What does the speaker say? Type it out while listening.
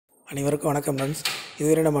அனைவருக்கும் வணக்கம் ஃப்ரெண்ட்ஸ்.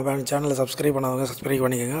 இதுவரை நம்ம சேனலை சப்ஸ்கிரைப் பண்ணாதவங்க சப்ஸ்கிரைப்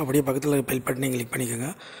பண்ணிக்கோங்க. அப்படியே பக்கத்தில் பெல் பட்டனை கிளிக் பண்ணிக்கோங்க.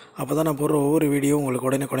 அப்போ தான் நான் போடுற ஒவ்வொரு வீடியோ உங்களுக்கு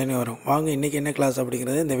உடனே வரும். வாங்க இன்றைக்கி என்ன கிளாஸ்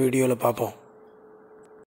அப்படிங்கிறத இந்த வீடியோவில் பார்ப்போம்.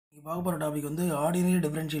 இங்கே பார்க்க போகிற டாபிக் வந்து ஆர்டினரி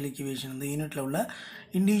டிஃபரன்ஷியல் ஈக்குவேஷன் இந்த யூனிட்டில் உள்ள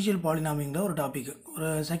இண்டிவிஜுவல் பாலினாமிங்கிற ஒரு டாபிக். ஒரு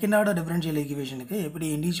செகண்ட் ஆர்டர் டிஃபரன்ஷியல் ஈக்குவேஷனுக்கு எப்படி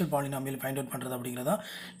இண்டிவிஜுவல் பாலினாமியல் ஃபைண்ட் அவுட் பண்ணுறது அப்படிங்கிறதா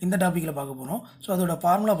இந்த டாப்பிக்கில் பார்க்க போகிறோம். ஸோ அதோட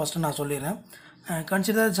ஃபார்முலா ஃபஸ்ட்டு நான் சொல்லிடுறேன்.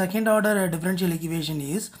 Consider the second order differential equation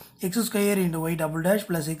is x square into y double dash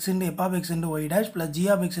plus x into f of x into y dash plus g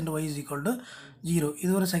of x into y is equal to 0.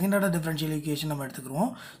 இது ஒரு second order differential equation நம்ம எடுத்துக்கிறோம்.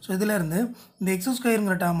 So இதில் இருந்து இந்த X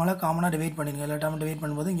ஸ்கொயருங்கிற டேர்மால் காமனாக divide பண்ணிடுங்க. எல்லா டேர்மும் டிவைட்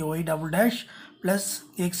பண்ணும்போது இங்கே Y double dash plus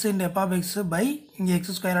X into F of X by இங்கே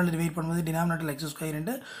எக்ஸ் ஸ்கொயரால் டிவைட் பண்ணும்போது denominator X square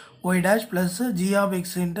into Y dash plus G of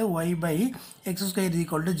X into Y by X square is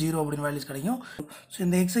equal to 0 அப்படின்னு values கிடைக்கும். So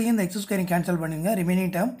இந்த எக்ஸையும் இந்த X ஸ்கொயரையும் cancel பண்ணுங்க.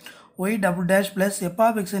 Remaining term y double dash plus f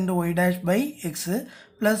of x into y dash by x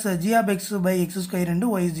plus g of x by x square into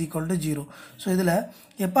y is equal to 0. So இதில்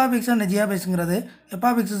f of x and g of x ங்கிறது f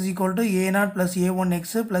of x is equal to a0 plus a1x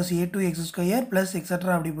plus a2x square plus etc.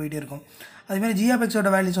 அப்படி போயிட்டே இருக்கும். அதுமாதிரி g of x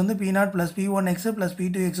ஓட values வந்து p0 plus p1x plus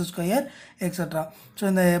p2x square etc. So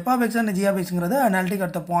இந்த f of x and g of x ங்கிறது analytic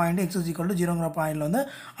at the point x is equal to 0ங்கிற பாயிண்டில் வந்து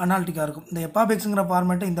அனாலிட்டிக்காக இருக்கும். இந்த f of xங்கிற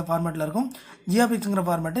ஃபார்மேட்டு இந்த ஃபார்மேட்டில் இருக்கும், g of xங்கிற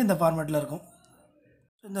ஃபார்மேட்டு இந்த ஃபார்மேட்டில் இருக்கும்.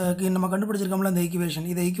 இந்த நம்ம கண்டுபிடிச்சிருக்கோம்ல இந்த ஈக்குவேஷன்,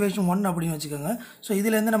 இதை ஈக்குவேஷன் 1 அப்படின்னு வச்சுக்கோங்க. ஸோ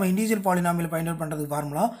இதுலேருந்து நம்ம இண்டிவிஜுவல் பாலினாமியல் ஃபைண்ட் அவுட் பண்ணுறதுக்கு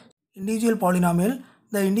formula individual polynomial.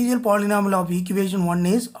 The individual polynomial of equation 1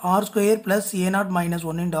 is r square plus a0 minus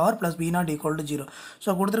 1 into r plus b0 equal to 0.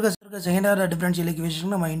 So கொடுத்துருக்க செகண்ட் ஆர்டர் டிஃபரன்ஷியல்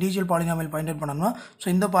ஈக்குவேஷன் நம்ம individual polynomial find out பண்ணணும்னா so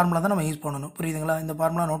இந்த formula தான் நம்ம use பண்ணணும். புரியுதுங்களா? இந்த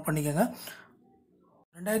formula note பண்ணிக்கோங்க.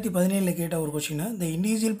 2017 கேட்ட ஒரு question, the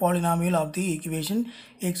individual polynomial of the equation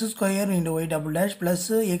x square into y double dash plus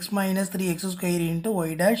x minus 3x square into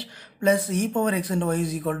y dash plus e power x into y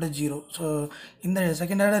is equal to 0. So இந்த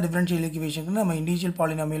second order differential ஈக்குவேஷனுக்கு நம்ம individual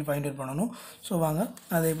polynomial find out பண்ணணும். So வாங்க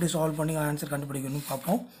அதை எப்படி solve பண்ணி answer கண்டுபிடிக்கணும்னு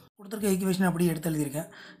பார்ப்போம். கொடுத்துருக்க equation அப்படி எடுத்து எழுதியிருக்கேன்.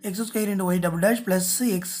 X square into Y double dash plus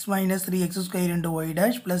X minus 3x square into Y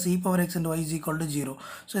dash plus e power X into Y is equal to 0.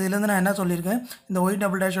 So இதுலேருந்து நான் என்ன சொல்லியிருக்கேன், இந்த Y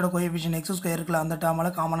double டேஷோட coefficient X square இருக்குல்ல அந்த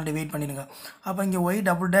டேர்மால் காமனாக டிவைட் பண்ணிடுங்க. அப்போ இங்கே ஒய்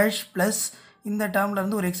டபுள் டேஷ் ப்ளஸ் இந்த டேர்மில்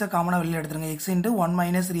இருந்து ஒரு எக்ஸை காமனாக வெளியில் எடுத்துருங்க. எக்ஸ் இன்ட்டு 1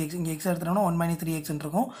 மைனஸ் 3x, இங்கே எக்ஸ் எடுத்துட்டோம்னா 1 மைனஸ் 3x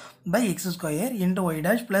இருக்கும் by X square into Y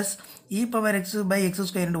dash plus e power X by X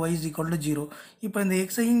square into Y is equal to 0. இப்போ இந்த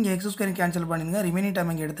எக்ஸையும் இங்கே எக்ஸ் ஸ்கொயர் கேன்சல் பண்ணிடுங்க. ரிமைனிங்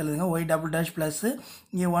டேர்ம் இங்கே எடுத்துருங்க. ஒய் டபுள் டேஷ் ப்ளஸ்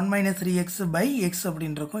இங்கே 1 மைனஸ் 3x பை எக்ஸ்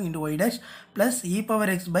அப்படின்னு இருக்கும் into Y dash plus e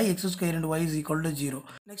power X by X square into Y is equal to 0.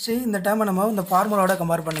 Next இந்த டேர்மை நம்ம இந்த ஃபார்முலாவோட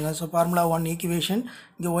கம்பேர் பண்ணுங்கள். ஸோ ஃபார்முலா 1 ஈக்குவேஷன்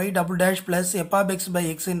இங்கே Y double dash plus F of X by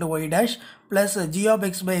X into Y dash plus G of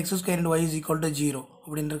X by X square into Y is equal to 0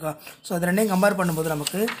 அப்படின்னு இருக்கா. So அது ரெண்டையும் கம்பேர் பண்ணும்போது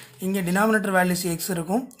நமக்கு இங்கே டினாமினேட்டர் வேல்யூஸ் எக்ஸ்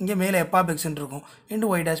இருக்கும், இங்கே மேலே எஃப் ஆஃப் எக்ஸ் இருக்கும் இன்ட்டு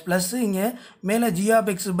ஒய் டேஷ் ப்ளஸ் இங்கே மேலே G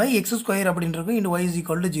of X by X square அப்படின்னு இருக்கும் into Y is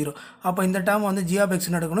equal to 0. அப்போ இந்த டேர்ம் வந்து ஜி ஆஃப்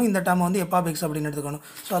எக்ஸ்னு எடுக்கணும், இந்த டேர்ம் வந்து எஃப் ஆஃப் எக்ஸ் அப்படின்னு எடுத்துக்கணும்.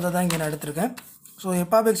 ஸோ அதை தான் இங்கே நான் எடுத்திருக்கேன். ஸோ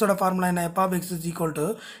எஃப் ஆஃப் எக்ஸோட ஃபார்முலா என்ன, F of X is equal to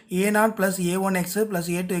a0 plus a1x plus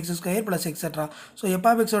a2x square plus etcetera. So F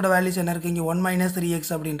of எக்ஸோட வேல்யூஸ் என்ன இருக்குது, இங்கே 1 மைனஸ்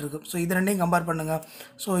 3x அப்படின்னு இருக்குது. ஸோ இது ரெண்டையும் கம்பேர் பண்ணுங்கள்.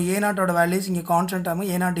 ஸோ a0ஓட வேல்யூஸ் இங்கே constant term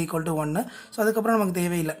a0 equal to 1. So அதுக்கப்புறம் நமக்கு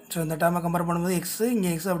தேவையில்லை. ஸோ இந்த டேர்மை கம்பேர் பண்ணும்போது எக்ஸ்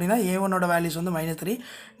இங்கே எக்ஸ் அப்படின்னா a1ஓட வேல்யூஸ் வந்து -3.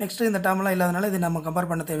 நெக்ஸ்ட்டு இந்த டேர்ம்லாம் இல்லாதனால இது நம்ம கம்பேர்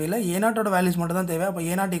பண்ண தேவையில்லை. a0ஓட வேல்யூஸ் மட்டும் தான் தேவை. அப்போ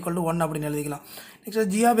a0 ஈக்குவல் டு 1 அப்படின்னு எழுதிக்கலாம்.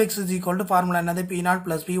 Next G of X is equal to formula என்னது, p0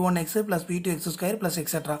 plus p1x plus p2x square plus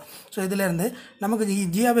etcetera. So இதிலேருந்து நமக்கு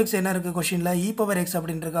ஜி ஆஃப் எக்ஸ் என்ன இருக்குது கொஸ்டினில், இ பவர் எக்ஸ்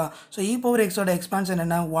அப்படின்னு இருக்கா. ஸோ இ பவர் எக்ஸோட எக்ஸ்பான்ஷன்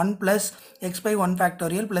என்ன, 1 plus X by 1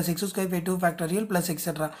 factorial plus X square by 2 factorial plus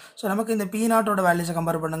etcetera. So நமக்கு இந்த p0ஓட வேல்யூஸை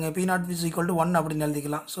கம்பேர் பண்ணுங்கள். p0 இஸ் ஈக்குவல் டு 1 அப்படின்னு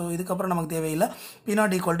எழுதிக்கலாம். ஸோ இதுக்கப்புறம் நமக்கு தேவையில்லை.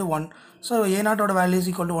 p0 equal to 1. So a0ஓட values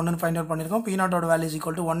equal to 1 find out பண்ணியிருக்கோம், p0ஓட வேல்யூஸ்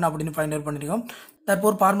ஈக்குவல் டு 1 அப்படின்னு ஃபைண்ட் அவுட் பண்ணியிருக்கோம்.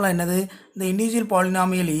 தற்போது ஃபார்முலா என்னது, இந்த individual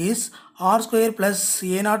polynomial is R square plus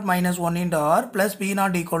a0 minus 1 into R plus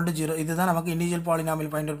b0 equal to 0. இதுதான் நமக்கு இண்டிவிஜுவல்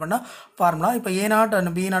பாலினாமியல் ஃபைண்ட் அவுட் பண்ண formula. இப்போ a0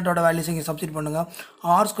 அண்ட் b0ஓட வேல்யூஸ் இங்கே சப்ஸ்டிட் பண்ணுங்கள்.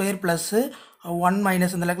 ஆர் ஸ்கொயர் ப்ளஸ் 1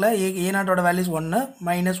 மைனஸ் இந்த லெக்கில் a0ஓட values 1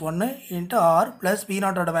 minus 1 into R plus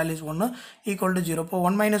b0ஓட values 1 equal to 0. இப்போ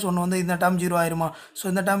 1 minus 1 வந்து இந்த டேர்ம் 0 ஆயிருமா. ஸோ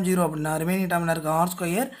இந்த டேர்ம் 0 அப்படின்னா ரிமைனிங் டேர்ம் என்ன இருக்குது, ஆர்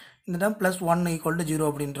ஸ்கொயர் இந்த டேர்ம் ப்ளஸ் 1 ஈக்குவல் டு 0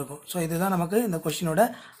 அப்படின்னு இருக்கும். ஸோ இதுதான் நமக்கு இந்த கொஸ்டினோட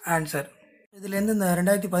ஆன்சர். இதுலேருந்து இந்த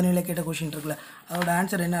 2017 கேட்ட கொஸ்டின் இருக்குல்ல அதோட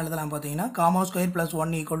ஆன்சர் என்ன எழுதலாம் பார்த்தீங்கன்னா, gamma square plus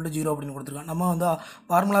 1 equal to 0 அப்படின்னு கொடுத்துருக்கோம். நம்ம வந்து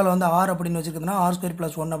ஃபார்முலாவில் வந்து ஆர் அப்படின்னு வச்சுருக்குதுன்னா ஆர் ஸ்கொயர்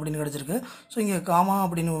ப்ளஸ் 1 அப்படின்னு கிடச்சிருக்கு. ஸோ இங்கே காமா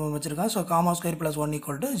அப்படின்னு வச்சுருக்கேன். So gamma square plus 1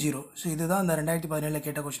 equal to 0. So இதுதான் இந்த 2017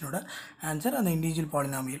 கேட்ட கொஸ்டினோட ஆன்சர், அந்த இண்டிவிஜுவல்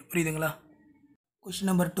பாலினாமியல். புரியுதுங்களா?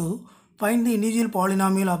 Question number 2, find the individual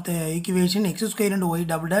polynomial of the equation x square into y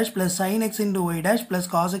double dash plus sin x into y dash plus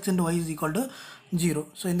cos x into y is equal to 0.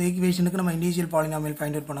 So இந்த ஈக்குவேஷனுக்கு நம்ம individual polynomial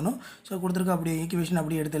find out பண்ணணும். So கொடுத்துருக்க அப்படியே equation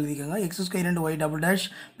அப்படியே எடுத்து எழுதிக்கோங்க. x² into y double dash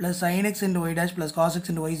plus sin x into y dash plus cos x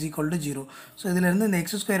into y is equal to 0. So இதிலேருந்து இந்த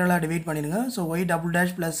x² எல்லாம் டிவைட் பண்ணிடுங்க. So y double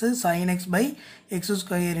dash plus sin x by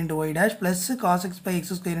x² into y dash plus cos x by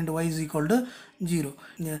x² into y is equal to 0.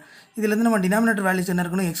 இதுலேருந்து நம்ம denominator values என்ன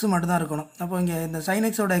இருக்கணும், X மட்டும் தான் இருக்கணும். அப்போ இங்கே இந்த sin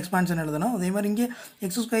x ஓட எக்ஸ்பான்ஷன் எழுதணும். அதே மாதிரி இங்கே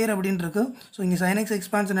x² அப்படின்னு இருக்கு. ஸோ இங்கே sin x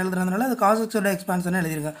எக்ஸ்பான்ஷன் எழுதுறதுனால அது cos x ஓட எக்ஸ்பான்ஷன்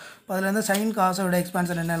எழுதிருங்க. இப்போ அதில் வந்து sin cos ஓட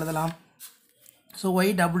எக்ஸ்பான்ஷன் என்ன எழுதலாம். So y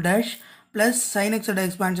double dash plus sin x ஓட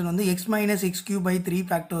எக்ஸ்பான்ஷன் வந்து x minus x cube by 3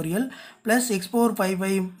 factorial plus x power 5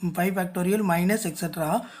 by 5 factorial minus etc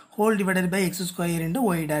whole divided by x square into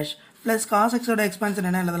y dash plus cos x ஓட expansion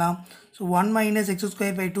என்ன எழுதலாம். So 1 minus x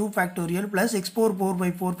square by 2 factorial plus x power 4 by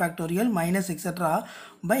 4 factorial minus etc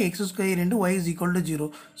by x square into y is equal to 0.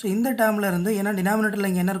 So இந்த டேர்மில் இருந்து ஏன்னா டினாமினேட்டரில்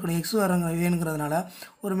இங்கே என்ன இருக்கணும், எக்ஸ் வேணுங்கிறதுனால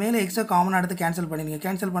ஒரு மேலே எக்ஸை காமனாக எடுத்து கேன்சல் பண்ணிடுங்க.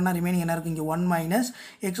 கேன்சல் பண்ணால் ரிமைனிங் என்ன இருக்குது, இங்கே 1 minus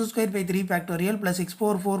x square by 3 factorial plus x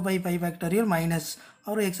power 4 by 5 factorial minus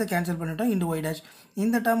அப்புறம் எக்ஸை கேன்சல் பண்ணிட்டோம் இன்டு ஒய் டேஷ்.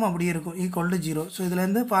 இந்த டேர்ம் அப்படியே இருக்கும் ஈக்குவல் டு 0. ஸோ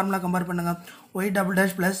இதுலேருந்து ஃபார்முலா கம்பேர் பண்ணுங்கள். Y double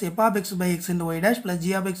dash plus F of X by X into Y dash plus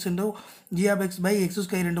G of X by X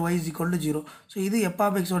square into Y is equal to 0. So இது F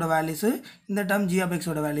of எக்ஸோட values, இந்த term G of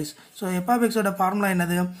எக்ஸோட values. So F of எக்ஸோட formula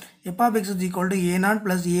என்னது, F of X is equal to a0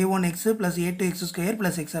 plus a1 X plus a2 X square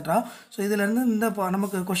plus etcetera. So இதுலேருந்து இந்த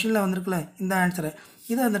நமக்கு கொஷினில் வந்திருக்குல்ல இந்த ஆன்சரு,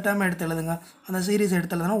 இதை அந்த டேர்ம் எடுத்து எழுதுங்க. அந்த சீரிஸ்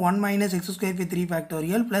எடுத்து எழுதுனா 1 minus x square by 3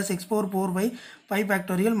 factorial plus x power 4 by 5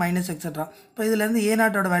 factorial minus etc. இப்போ இதுலேருந்து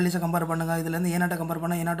a0 ஓட வேல்யூஸை கம்பேர் பண்ணுங்கள். இதுலேருந்து a0 கம்பேர்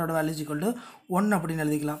பண்ணால் a0 ஓட வேல்யூஸ் ஈக்குவல் டு 1 அப்படின்னு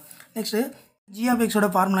எழுதிக்கலாம். நெக்ஸ்ட்டு g of x ஓட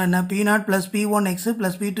ஃபார்முலா என்ன, p0 plus p1x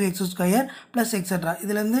plus p2x square plus etc.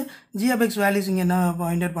 இதுலேருந்து g of x வேல்யூஸ் இங்கே என்ன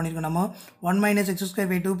பாயிண்ட் அவுட் பண்ணியிருக்கோம் நம்ம, 1 minus x square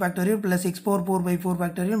by 2 factorial plus x power 4 by 4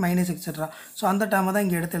 factorial minus etc. So அந்த டேர்மை தான்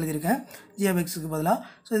இங்கே எடுத்து எழுதியிருக்கேன் g of xக்கு பதிலாக.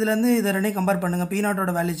 ஸோ இதுலேருந்து இதை ரெண்டையும் கம்பேர் பண்ணுங்கள். p0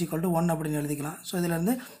 ஓட வேல்யூஸ் ஈக்குவல் டு 1 அப்படின்னு எழுதிக்கலாம். ஸோ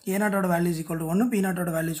இதுலேருந்து a0 ஓட வேல்யூஸ் ஈக்குவல் டு 1, p0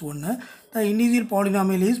 ஓட values 1. The individual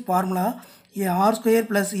polynomial is formula r square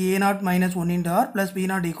plus a0 minus 1 into r plus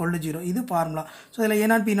p0 equal to 0. இது ஃபார்முலா. ஸோ இதில்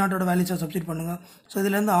a0 p0 ஓட வேல்யூஸை சப்ஸ்டிட் பண்ணுங்கள். ஸோ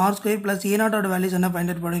இதுலேருந்து r square plus a0 ஓட values என்ன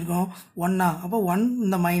find out பண்ணியிருக்கோம், 1. அப்போ 1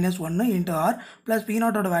 இந்த minus 1 into r plus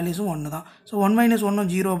p0 ஓட வேல்யூஸும் 1 தான். ஸோ 1 minus 1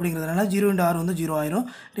 0 அப்படிங்கிறதுனால 0 இன்ட்டு r வந்து 0 ஆயிரும்.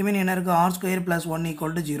 ரிமைனிங் என்ன இருக்குது, r square plus 1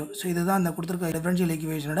 equal to 0. So இதுதான் அந்த கொடுத்துருக்க டிஃபரன்ஷியல்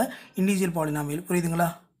ஈக்குவேஷனோட இண்டிவிஜுவல் பாலினாமியல். புரியுதுங்களா.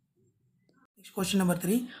 Question number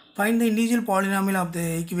 3. Find the individual polynomial of the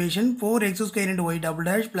equation 4x square into y double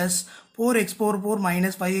dash plus 4x power 4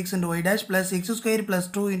 minus 5x into y dash plus x square plus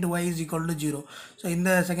 2 into y is equal to 0. So இந்த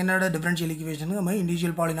second order differential equation நம்ம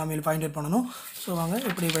individual polynomial find out பண்ணணும். So வாங்க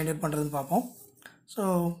எப்படி find out பண்ணுறதுன்னு பார்ப்போம். So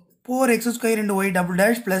 4x square into y double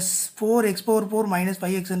dash plus 4x power 4 minus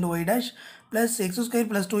 5x into y dash plus x square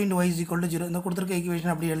plus 2 into y is equal to 0. இந்த கொடுத்துருக்க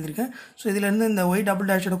equation அப்படி எழுதியிருக்கேன். So இதிலேருந்து இந்த y டபுள்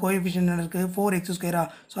டேஷோட கோஎஃபிஷியன்ட் என்ன இருக்குது, 4x ஸ்கொயரா.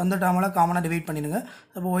 ஸோ அந்த டேர்மெல்லாம் காமனாக டிவைட் பண்ணிடுங்க.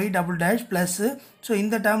 அப்போ y double dash plus, so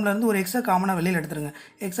இந்த டேர்ம்லேருந்து ஒரு எக்ஸை காமனாக வெளியில் எடுத்துருங்க.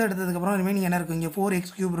 எக்ஸை எடுத்ததுக்கப்புறம் ரிமைனிங் என்ன இருக்கும், இங்கே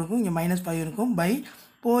 4x கியூப் இருக்கும், இங்கே மைனஸ் 5 இருக்கும், by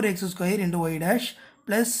 4x square into y dash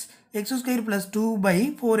plus x square plus 2 by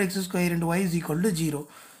 4x square into y is equal to 0.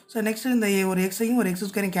 So next இந்த ஒரு எக்ஸையும் ஒரு எக்ஸ்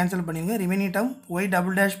ஸ்கொயரையும் கேன்சல் பண்ணிடுங்க. Remaining term y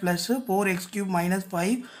double dash plus 4x cube minus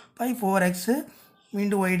 5 by 4x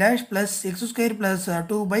into y dash plus x square plus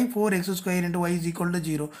 2 by 4x square into y is equal to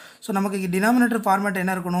 0. So நமக்கு denominator format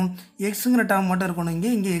என்ன இருக்கணும், எக்ஸுங்கிற term மட்டும் இருக்கணும்,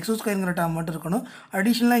 இங்கே x ஸ்கொயருங்கிற term மட்டும் இருக்கணும்.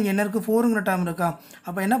 அடிஷ்னலாக இங்கே என்ன இருக்குது, 4ங்கிற டேர்ம் இருக்கா.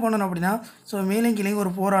 அப்போ என்ன பண்ணணும் அப்படின்னா, ஸோ மேலே கீழே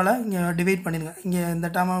ஒரு 4ஆல் இங்கே டிவைட் பண்ணிடுங்க. இங்கே இந்த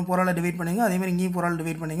டேர்மை 4ஆல் டிவைட் பண்ணிங்க, அதேமாதிரி இங்கேயும் 4ஆல்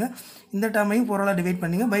டிவைட் பண்ணிங்க, இந்த டேர்மையும் 4ஆல் டிவைட்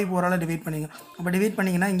பண்ணிங்க, பை 4ஆல் டிவைட் பண்ணிங்க. அப்போ டிவைட்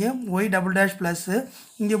பண்ணிங்கன்னா இங்கே y டபுள் டேஷ் ப்ளஸ்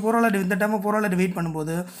இங்கே 4ஆல் இந்த டேர்மை 4ஆல் டிவைட்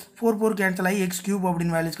பண்ணும்போது 4 கேன்சல் ஆகி x கியூப்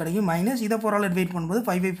அப்படின்னு வேல்யூஸ் கிடைக்கும், மைனஸ் இதை 4ஆல் டிவைட் பண்ணும்போது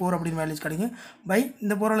 5/4 அப்படின்னு வேல்யூஸ் கிடைக்கும், பை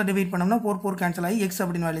இந்த 4ஆல் டிவைட் பண்ணோம்னா 4 கேன்சல் ஆகி x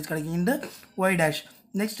அப்படின்னு வேல்யூஸ் கிடைக்கும் இந்த y டேஷ்.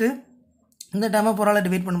 நெக்ஸ்ட்டு இந்த டேர்மை 4ஆல்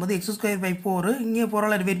டிவைட் பண்ணும்போது x ஸ்கொயர் பை 4, இங்கே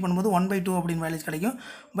 4ஆல் டிவைட் பண்ணும்போது 1/2 அப்படின்னு வேல்யூஸ் கிடைக்கும்,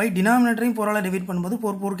 பை டினாமினேட்டரையும் 4ஆல் டிவைட் பண்ணும்போது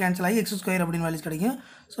 4 கேன்சல் ஆகி x ஸ்கொயர் அப்படின்னு வேல்யூஸ் கிடைக்கும்.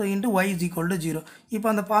 So into y is equal to 0. இப்போ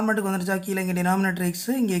அந்த ஃபார்மேட்டுக்கு வந்துருச்சா, கீழே இங்கே டினாமினேட்டர் x,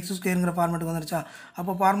 இங்கே x ஸ்கொயருங்கிற ஃபார்மேட்டுக்கு வந்துருச்சா.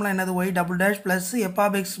 அப்போ ஃபார்முலா என்னது, y double dash plus f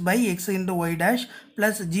of x by x into y dash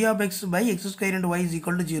plus g of x by x square into y is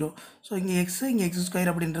equal to 0. So இங்கே x இங்கே x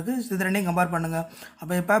ஸ்கொயர் அப்படின்றது, இது ரெண்டையும் compare பண்ணுங்கள்.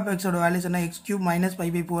 அப்போ f ஆஃப் x ஓட values என்ன, x cube minus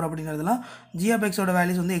 5/4 அப்படிங்கிறதுலாம், g ஆஃப் x ஓட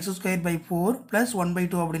வேல்யூஸ் வந்து x ஸ்கொயர் பை 4 ப்ளஸ்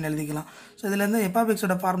 1/2 அப்படின்னு எழுதிக்கலாம். ஸோ இதுலேருந்து f ஆஃப் x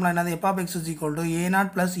ஓட ஃபார்முலா என்னது, f of x is equal to a0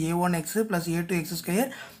 plus a1 x plus a2 x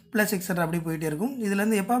square plus etcetera அப்படி போயிட்டே இருக்கும்.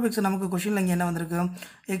 இதுலேருந்து f ஆஃப் x நமக்கு கொஷினில் இங்கே என்ன வந்திருக்கு,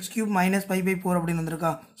 x கியூப் மைனஸ் 5/4 அப்படின்னு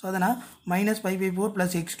வந்திருக்கா. ஸோ அதனால் மைனஸ் 5/4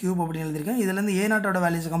 ப்ளஸ் x கியூப் அப்படின்னு எழுதியிருக்கேன். இதுலேருந்து a0 ஓட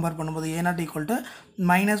வேல்யூஸ் கம்பேர் பண்ணும்போது a0 ஈக்குவல் டு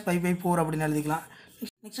மைனஸ் 5/4 அப்படின்னு எழுதிக்கலாம்.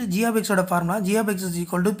 Next g of x ஓட formula g of x is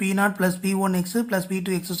equal to p0 plus p1x plus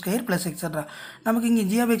p2x square plus etc. நமக்கு இங்கே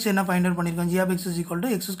g of x என்ன ஃபைண்ட் அவுட் பண்ணியிருக்கோம், g of x is equal to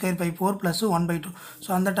x square by 4 plus 1 by 2. So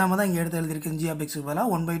அந்த டேர்மை தான் இங்கே எடுத்து எழுதியிருக்கேன், g of x பதிலாக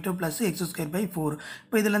 1 by 2 plus x square by 4.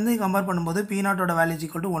 இப்போ இதுலேருந்து கம்பேர் பண்ணும்போது p0 ஓட value is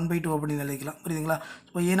equal to 1 by 2 அப்படின்னு எழுதிக்கலாம், புரியுதுங்களா?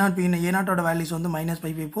 இப்போ a0 ஓட வேல்யூஸ் வந்து மைனஸ்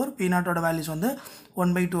 5/4, p0 ஓட வேல்யூஸ் வந்து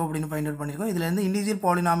 1 by 2 அப்படின்னு ஃபைண்ட் அவுட் பண்ணியிருக்கோம். இதுலேருந்து இண்டிவிஜுவல்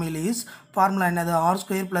பாலினாமியல் இஸ் ஃபார்முலா என்னது, r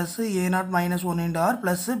square plus a0 minus 1 into r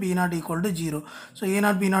plus b0 equal to 0. So a0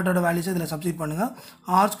 b0 ஓட வேல்யூஸ் இதில் சப்ஸ்டிட் பண்ணுங்கள்.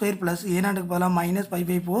 r ஸ்கொயர் ப்ளஸ் a0க்கு பதிலாக minus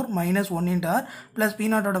 5/4 minus 1 into r plus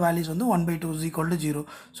p0 ஓட values வந்து 1 by 2 is equal to 0.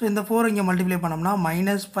 So இந்த 4 இங்கே multiply பண்ணோம்னா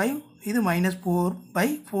minus 5 இது மைனஸ்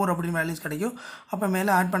 4/4 அப்படின்னு வேல்யூஸ் கிடைக்கும். அப்போ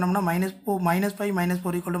மேலே ஆட் பண்ணோம்னா minus 5 minus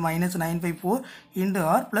 4 equal to minus 9/4 into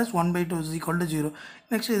r plus 1 by 2 is equal to 0.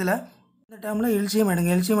 Next இதில் இந்த டேர்மில் எல்சிஎம் எடுங்க,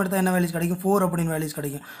 எல்சிஎம் எடுத்தால் என்ன வேல்யூஸ் கிடைக்கும், 4 அப்படின்னு வேல்யூஸ்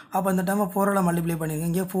கிடைக்கும். அப்போ அந்த டேர்மை 4ஆல் மல்டிப்ளை பண்ணிங்க,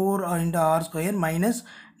 இங்கே 4 into r square minus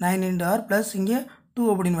 9 into r plus இங்கே 2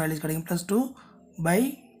 அப்படின்னு வேல்யூஸ் கிடைக்கும், ப்ளஸ்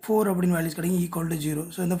 2/4 அப்படின்னு வேல்யூஸ் கிடைக்கும் ஈக்குவல் டு 0.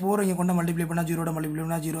 ஸோ இந்த 4 இங்கே கொண்டு மல்டிப்ளை பண்ணால் 0 மல்டிப்ளை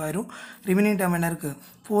பண்ணால் 0 ஆயிரும். ரிமைனிங் டேர்ம் என்ன இருக்குது,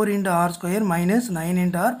 4 into r square minus 9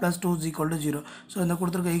 into r plus 2 is equal to 0. So இந்த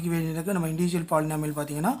கொடுத்துருக்க ஈக்குவேஷனுக்கு நம்ம இண்டிவிஜுவல் பாலினாமியல்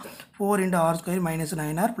பார்த்தீங்கன்னா 4 into r square minus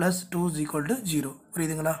 9r plus 2 is equal to 0.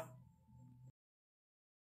 புரியுதுங்களா?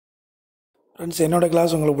 ஃப்ரெண்ட்ஸ், என்னோட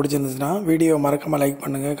கிளாஸ் உங்களுக்கு பிடிச்சிருந்துச்சுன்னா வீடியோ மறக்காமல் லைக்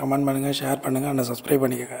பண்ணுங்கள், கமெண்ட் பண்ணுங்கள், ஷேர் பண்ணுங்கள், அண்ட் சப்ஸ்கிரைப்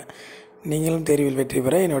பண்ணிக்கோங்க. நீங்களும் தேர்வில் வெற்றி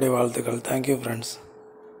பெற என்னுடைய வாழ்த்துக்கள். Thank you friends.